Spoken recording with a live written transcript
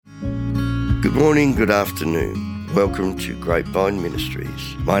Good morning, good afternoon. Welcome to Grapevine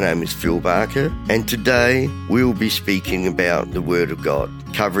Ministries. My name is Phil Barker, and today we'll be speaking about the Word of God,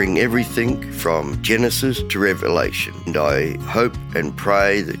 covering everything from Genesis to Revelation. And I hope and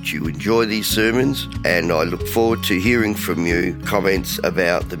pray that you enjoy these sermons, and I look forward to hearing from you comments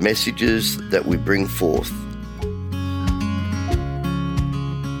about the messages that we bring forth.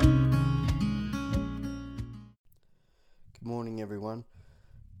 Good morning, everyone.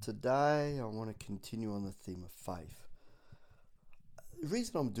 Today I want to continue on the theme of faith. The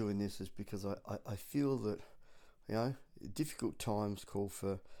reason I'm doing this is because I feel that, difficult times call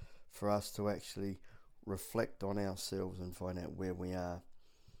for us to actually reflect on ourselves and find out where we are.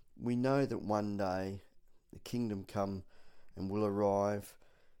 We know that one day the kingdom come and will arrive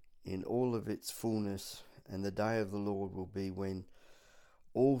in all of its fullness, and the day of the Lord will be when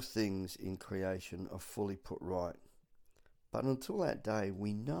all things in creation are fully put right. But until that day,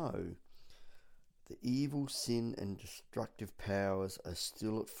 we know the evil, sin and destructive powers are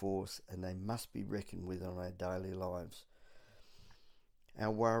still at force, and they must be reckoned with on our daily lives.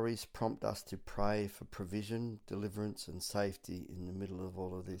 Our worries prompt us to pray for provision, deliverance and safety in the middle of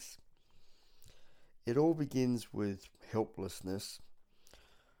all of this. It all begins with helplessness,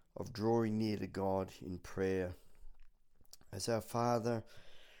 of drawing near to God in prayer. As our Father,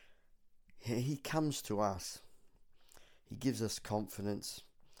 He comes to us. He gives us confidence,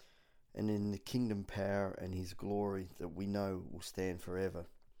 and in the kingdom power and His glory that we know will stand forever.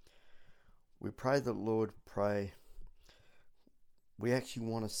 We pray that Lord, we actually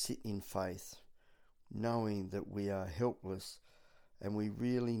want to sit in faith, knowing that we are helpless and we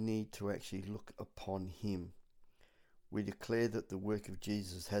really need to actually look upon Him. We declare that the work of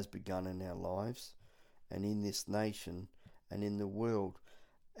Jesus has begun in our lives and in this nation and in the world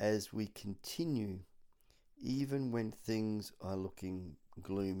as we continue, even when things are looking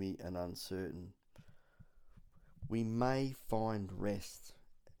gloomy and uncertain. We may find rest,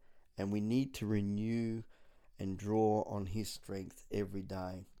 and we need to renew and draw on His strength every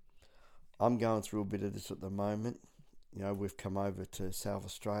day. I'm going through a bit of this at the moment. We've come over to South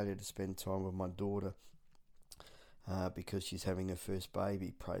Australia to spend time with my daughter because she's having her first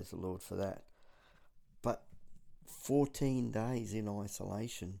baby. Praise the Lord for that. But 14 days in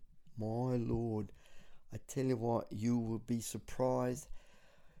isolation, my Lord, I tell you what, you will be surprised.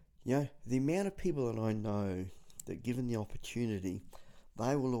 The amount of people that I know that, given the opportunity,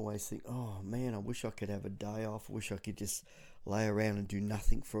 they will always think, oh man, I wish I could have a day off. I wish I could just lay around and do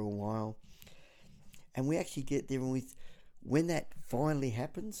nothing for a while. And we actually get there, and when that finally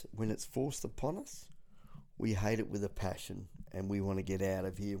happens, when it's forced upon us, we hate it with a passion, and we want to get out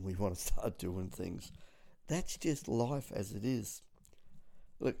of here and we want to start doing things. That's just life as it is.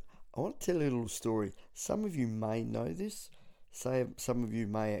 Look, I want to tell you a little story. Some of you may know this. Some of you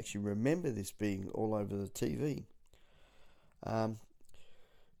may actually remember this being all over the TV.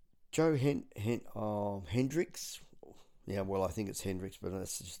 Joe Hendricks, I think it's Hendricks, but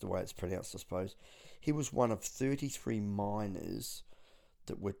that's just the way it's pronounced, I suppose. He was one of 33 miners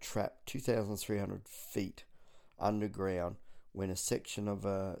that were trapped 2,300 feet underground when a section of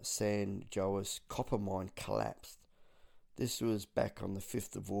a San Joaquin copper mine collapsed. This was back on the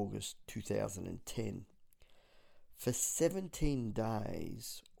 5th of August 2010. For 17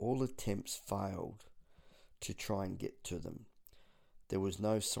 days, all attempts failed to try and get to them. There was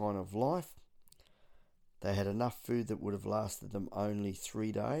no sign of life. They had enough food that would have lasted them only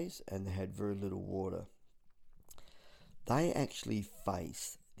 3 days, and they had very little water. They actually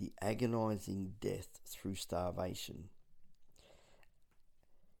faced the agonizing death through starvation.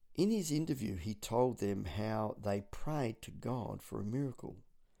 In his interview, he told them how they prayed to God for a miracle.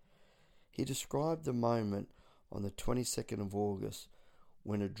 He described the moment on the 22nd of August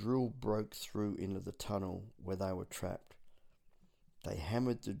when a drill broke through into the tunnel where they were trapped. They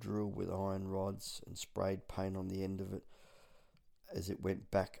hammered the drill with iron rods and sprayed paint on the end of it as it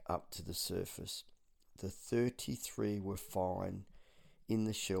went back up to the surface. The 33 were fine in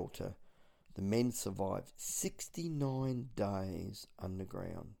the shelter. The men survived 69 days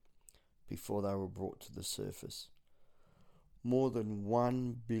underground before they were brought to the surface. More than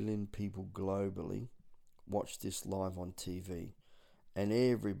 1 billion people globally watched this live on TV, and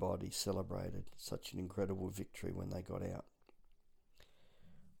everybody celebrated such an incredible victory when they got out.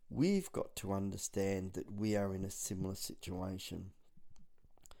 We've got to understand that we are in a similar situation.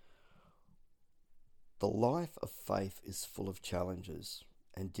 The life of faith is full of challenges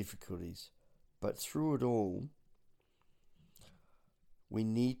and difficulties, but through it all, we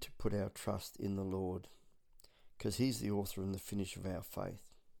need to put our trust in the Lord, because He's the author and the finisher of our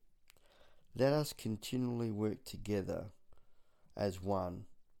faith. Let us continually work together as one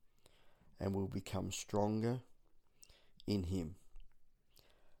and will become stronger in him.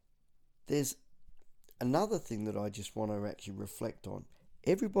 There's another thing that I just want to actually reflect on.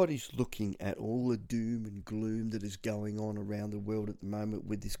 Everybody's looking at all the doom and gloom that is going on around the world at the moment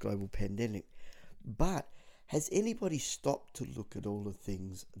with this global pandemic. But has anybody stopped to look at all the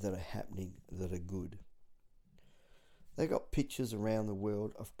things that are happening that are good? They got pictures around the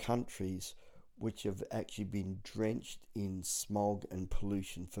world of countries which have actually been drenched in smog and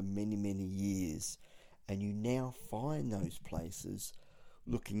pollution for many, many years. And you now find those places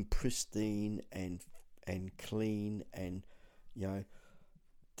looking pristine and clean, and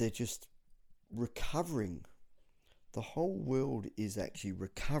they're just recovering. The whole world is actually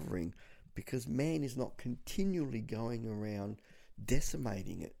recovering because man is not continually going around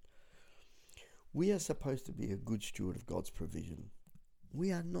decimating it. We are supposed to be a good steward of God's provision.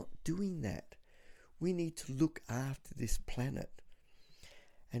 We are not doing that. We need to look after this planet.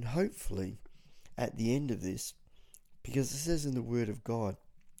 And hopefully, at the end of this, because it says in the Word of God,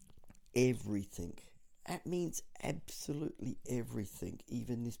 everything. That means absolutely everything,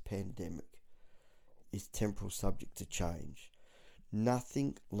 even this pandemic, is temporal, subject to change.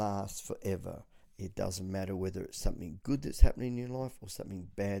 Nothing lasts forever. It doesn't matter whether it's something good that's happening in your life or something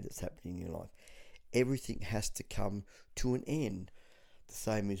bad that's happening in your life. Everything has to come to an end. The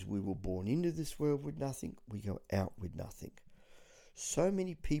same as we were born into this world with nothing, we go out with nothing. So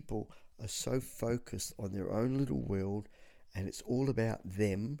many people are so focused on their own little world, and it's all about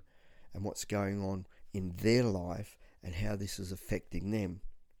them and what's going on in their life and how this is affecting them.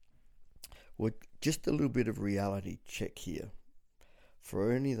 Well, just a little bit of reality check here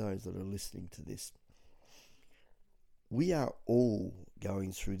for any of those that are listening to this. We are all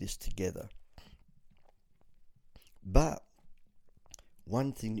going through this together. But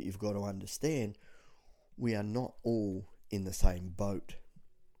one thing that you've got to understand, we are not all in the same boat.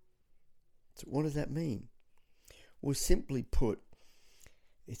 So what does that mean? Well, simply put,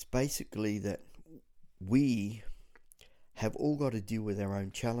 it's basically that we have all got to deal with our own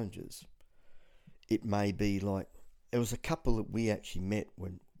challenges. It may be like, there was a couple that we actually met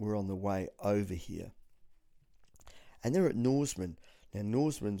when we were on the way over here. And they're at Norseman. Now,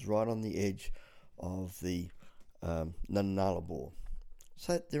 Norseman's right on the edge of the Nullarbor.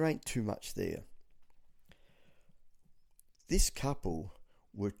 So there ain't too much there. This couple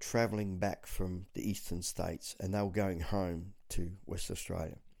were travelling back from the eastern states, and they were going home to West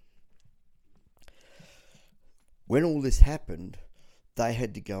Australia. When all this happened, they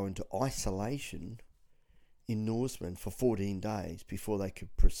had to go into isolation in Norseman for 14 days before they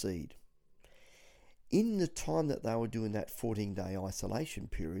could proceed. In the time that they were doing that 14-day isolation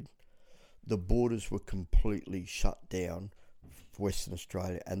period, the borders were completely shut down for Western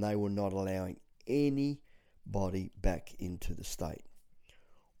Australia, and they were not allowing anybody back into the state.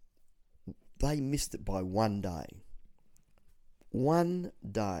 They missed it by 1 day. 1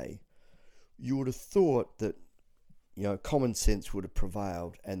 day. You would have thought that common sense would have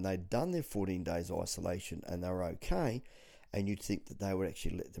prevailed, and they'd done their 14 days isolation and they were okay, and you'd think that they would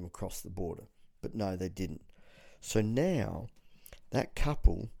actually let them across the border. But no, they didn't. So now that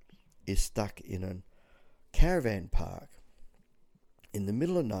couple is stuck in a caravan park in the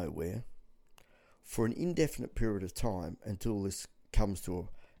middle of nowhere for an indefinite period of time until this comes to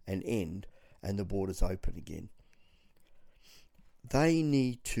an end and the borders open again. They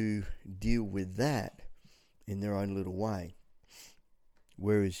need to deal with that in their own little way.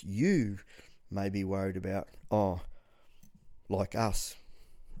 Whereas you may be worried about, like us,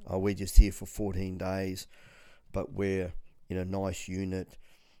 we're just here for 14 days, but we're in a nice unit.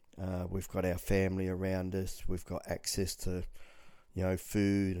 We've got our family around us. We've got access to,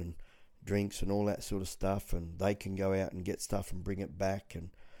 food and drinks and all that sort of stuff, and they can go out and get stuff and bring it back,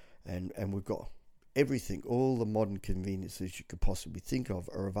 and we've got everything, all the modern conveniences you could possibly think of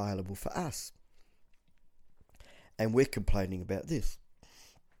are available for us. And we're complaining about this.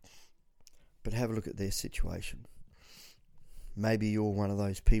 But have a look at their situation. Maybe you're one of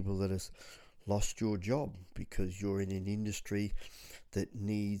those people that has lost your job because you're in an industry that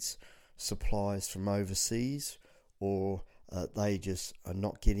needs supplies from overseas, or they just are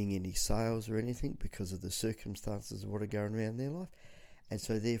not getting any sales or anything because of the circumstances of what are going around in their life. And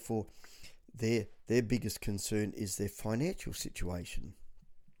so therefore their biggest concern is their financial situation.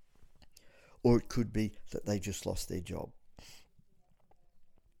 Or it could be that they just lost their job.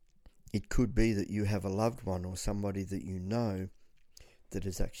 It could be that you have a loved one or somebody that you know that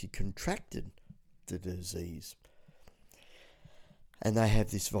has actually contracted the disease. And they have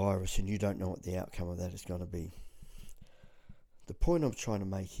this virus and you don't know what the outcome of that is going to be. The point I'm trying to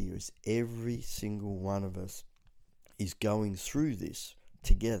make here is every single one of us is going through this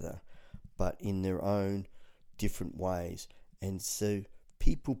together, but in their own different ways. And so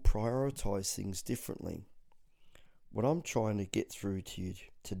people prioritize things differently. What I'm trying to get through to you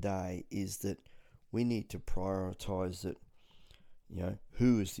today is that we need to prioritize that,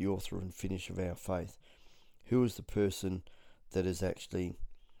 who is the author and finisher of our faith? Who is the person that is actually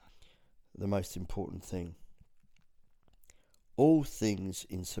the most important thing? All things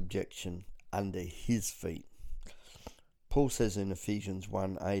in subjection under his feet. Paul says in Ephesians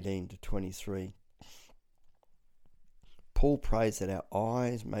 1:18-23, Paul prays that our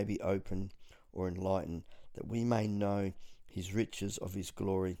eyes may be open or enlightened, that we may know his riches of his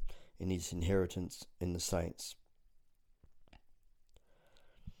glory in his inheritance in the saints.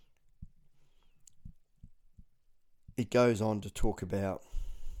 It goes on to talk about,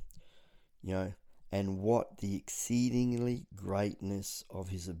 and what the exceedingly greatness of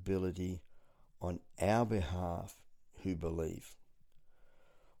his ability on our behalf who believe.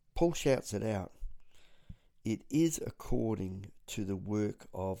 Paul shouts it out. It is according to the work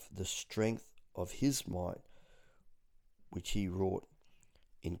of the strength of his might, which he wrought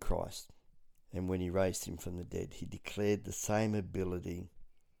in Christ. And when he raised him from the dead, he declared the same ability,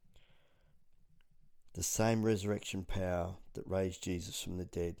 the same resurrection power that raised Jesus from the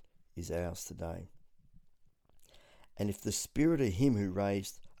dead is ours today. And if the spirit of him who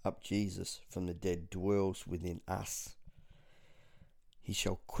raised up Jesus from the dead dwells within us, he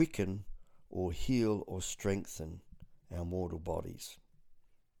shall quicken or heal or strengthen our mortal bodies.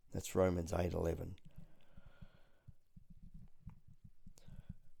 That's Romans 8:11.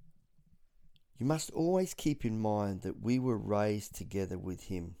 You must always keep in mind that we were raised together with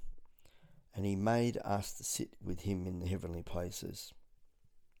him, and he made us to sit with him in the heavenly places.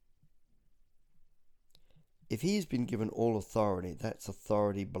 If he has been given all authority, that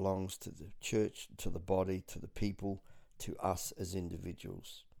authority belongs to the church, to the body, to the people, to us as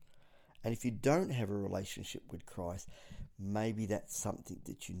individuals. And if you don't have a relationship with Christ, maybe that's something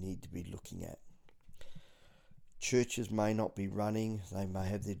that you need to be looking at. Churches may not be running, they may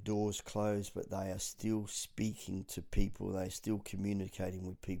have their doors closed, but they are still speaking to people, they're still communicating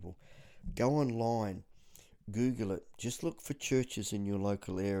with people. Go online, Google it, just look for churches in your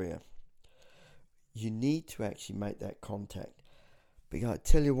local area. You need to actually make that contact. Because I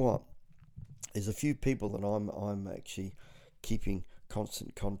tell you what, there's a few people that I'm actually keeping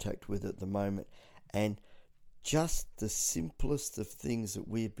constant contact with at the moment, and just the simplest of things that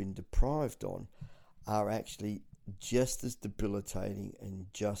we have been deprived on are actually just as debilitating and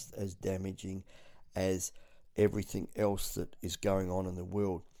just as damaging as everything else that is going on in the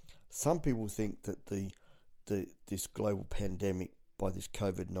world. Some people think that this global pandemic by this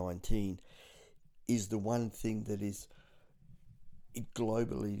COVID-19 is the one thing that is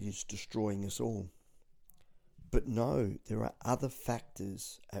globally is destroying us all. But no, there are other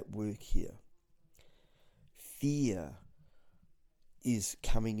factors at work here. Fear is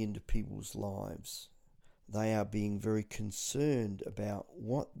coming into people's lives. They are being very concerned about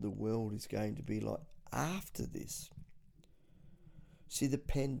what the world is going to be like after this. See, the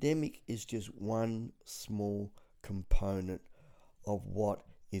pandemic is just one small component of what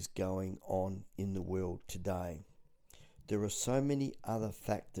is going on in the world today. There are so many other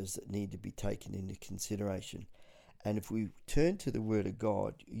factors that need to be taken into consideration. And if we turn to the Word of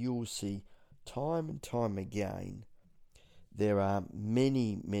God, you will see time and time again, there are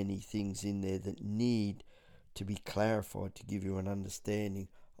many, many things in there that need to be clarified to give you an understanding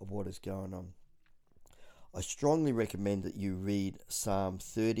of what is going on. I strongly recommend that you read Psalm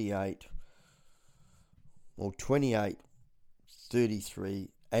 38, or 28, 33,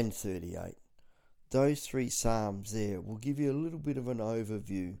 and 38. Those three Psalms there will give you a little bit of an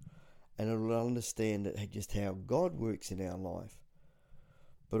overview, and it will understand that just how God works in our life.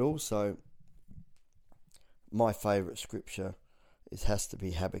 But also, my favourite scripture has to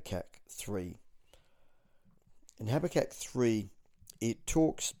be Habakkuk 3. In Habakkuk 3, it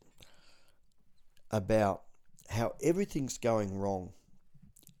talks about how everything's going wrong.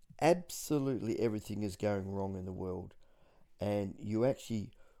 Absolutely everything is going wrong in the world. And you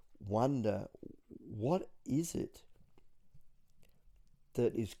actually wonder, what is it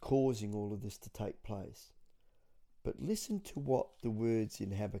that is causing all of this to take place? But listen to what the words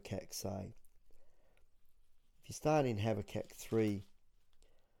in Habakkuk say. If you start in Habakkuk 3,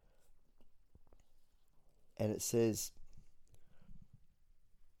 and it says,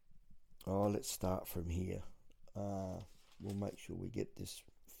 let's start from here. We'll make sure we get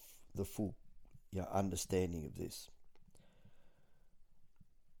the full understanding of this.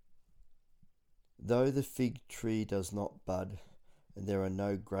 Though the fig tree does not bud, and there are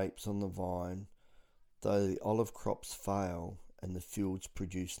no grapes on the vine, though the olive crops fail, and the fields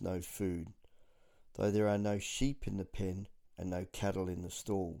produce no food, though there are no sheep in the pen and no cattle in the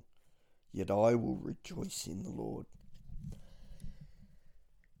stall, yet I will rejoice in the Lord.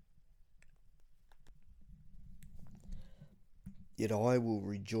 Yet I will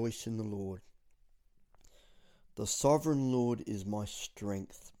rejoice in the Lord. The sovereign Lord is my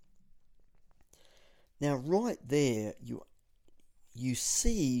strength. Now, right there, you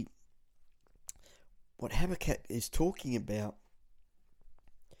see what Habakkuk is talking about.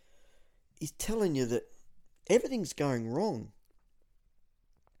 He's telling you that everything's going wrong.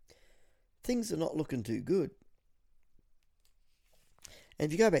 Things are not looking too good. And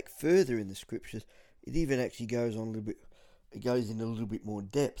if you go back further in the scriptures, it even actually goes on a little bit. It goes in a little bit more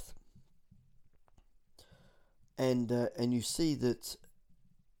depth, and you see that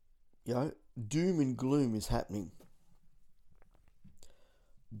doom and gloom is happening.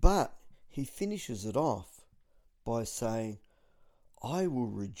 But he finishes it off by saying, "I will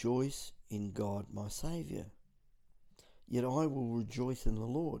rejoice in God my Saviour. Yet I will rejoice in the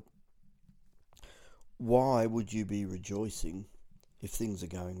Lord." Why would you be rejoicing if things are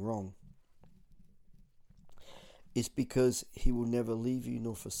going wrong? It's because he will never leave you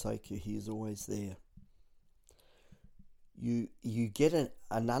nor forsake you. He is always there. You get an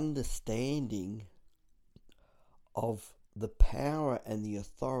understanding of the power and the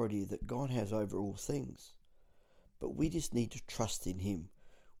authority that God has over all things. But we just need to trust in him.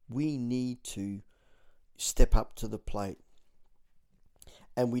 We need to step up to the plate.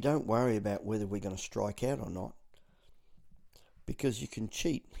 And we don't worry about whether we're going to strike out or not. Because you can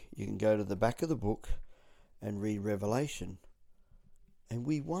cheat. You can go to the back of the book and read Revelation. And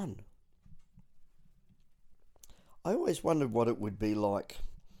we won. I always wondered what it would be like.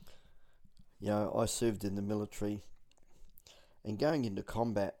 I served in the military. And going into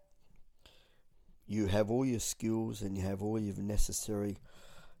combat, you have all your skills and you have all your necessary,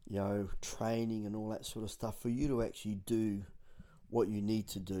 training and all that sort of stuff for you to actually do what you need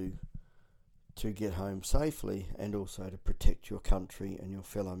to do to get home safely and also to protect your country and your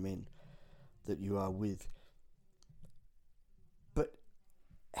fellow men that you are with. But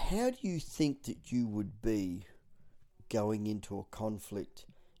how do you think that you would be going into a conflict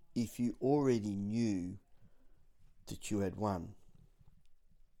if you already knew that you had won?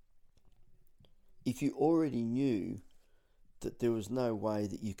 If you already knew that there was no way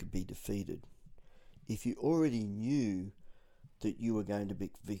that you could be defeated? If you already knew that you were going to be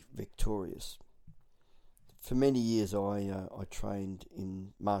victorious? For many years I trained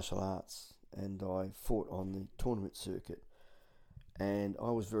in martial arts and I fought on the tournament circuit, and I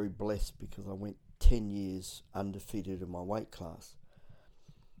was very blessed because I went 10 years undefeated in my weight class.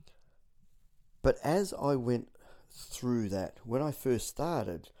 But as I went through that, when I first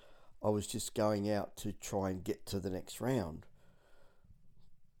started, I was just going out to try and get to the next round.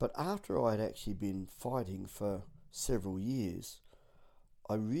 But after I had actually been fighting for several years,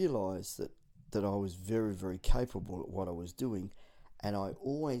 I realised that I was very, very capable at what I was doing, and I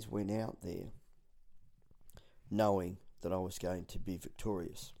always went out there knowing that I was going to be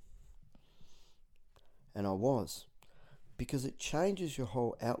victorious. And I was, because it changes your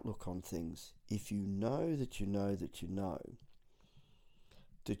whole outlook on things. If you know that you know that you know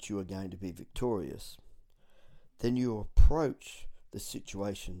that you are going to be victorious, then you approach the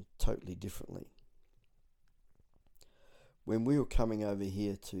situation totally differently. When we were coming over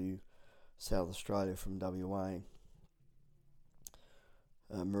here to South Australia from WA,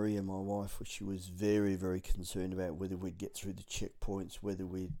 Maria, my wife, she was very, very concerned about whether we'd get through the checkpoints, whether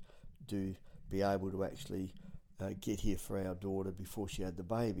we'd be able to actually get here for our daughter before she had the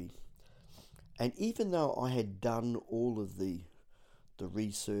baby. And even though I had done all of the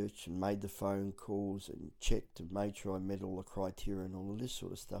research and made the phone calls and checked and made sure I met all the criteria and all of this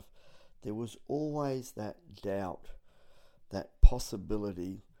sort of stuff, there was always that doubt, that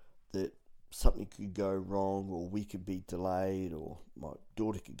possibility that something could go wrong, or we could be delayed, or my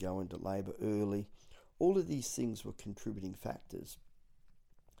daughter could go into labour early. All of these things were contributing factors.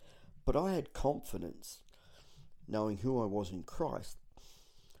 But I had confidence, knowing who I was in Christ,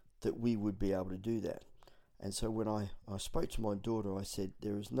 that we would be able to do that. And so when I spoke to my daughter, I said,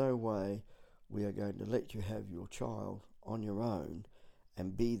 there is no way we are going to let you have your child on your own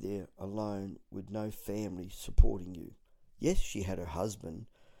and be there alone with no family supporting you. Yes, she had her husband,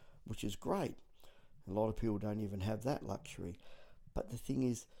 which is great. A lot of people don't even have that luxury. But the thing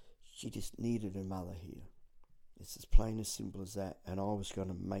is, she just needed her mother here. It's as plain as simple as that. And I was going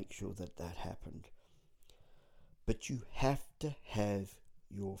to make sure that that happened. But you have to have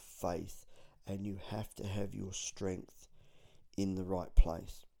your faith and you have to have your strength in the right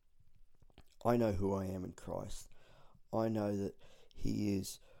place. I know who I am in Christ. I know that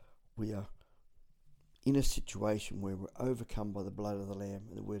we are in a situation where we're overcome by the blood of the Lamb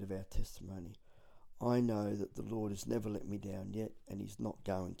and the word of our testimony. I know that the Lord has never let me down yet, and he's not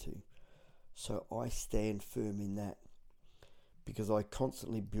going to. So I stand firm in that, because I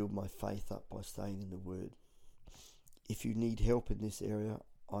constantly build my faith up by staying in the Word. If you need help in this area,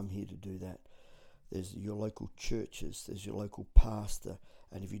 I'm here to do that. There's your local churches, there's your local pastor,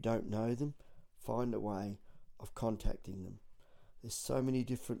 and if you don't know them, find a way of contacting them. There's so many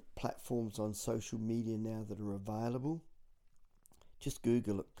different platforms on social media now that are available. Just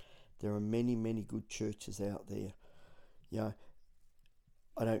Google it. There are many, many good churches out there.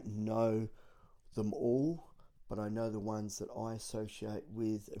 I don't know them all, but I know the ones that I associate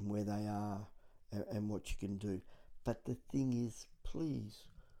with and where they are and what you can do. But the thing is, please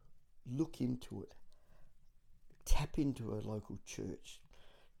look into it. Tap into a local church.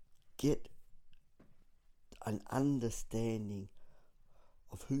 Get an understanding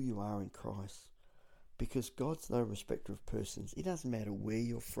of who you are in Christ. Because God's no respecter of persons. It doesn't matter where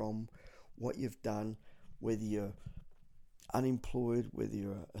you're from, what you've done, whether you're unemployed, whether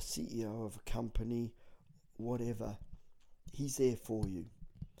you're a CEO of a company, whatever. He's there for you.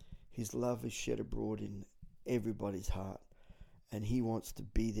 His love is shed abroad in everybody's heart, and he wants to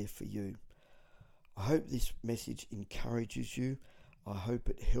be there for you. I hope this message encourages you. I hope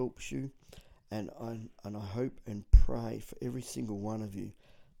it helps you, and I hope and pray for every single one of you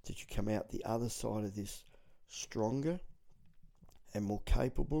that you come out the other side of this stronger and more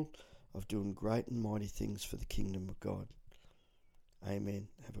capable of doing great and mighty things for the kingdom of God. Amen.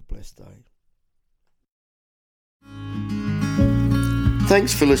 Have a blessed day.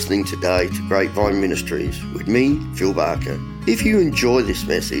 Thanks for listening today to Grapevine Ministries with me, Phil Barker. If you enjoy this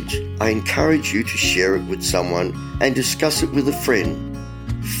message, I encourage you to share it with someone and discuss it with a friend.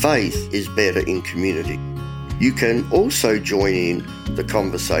 Faith is better in community. You can also join in the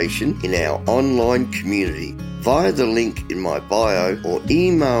conversation in our online community via the link in my bio, or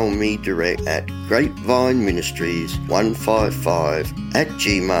email me direct at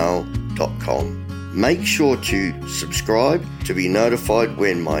grapevineministries155@gmail.com. Make sure to subscribe to be notified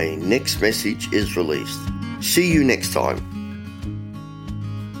when my next message is released. See you next time.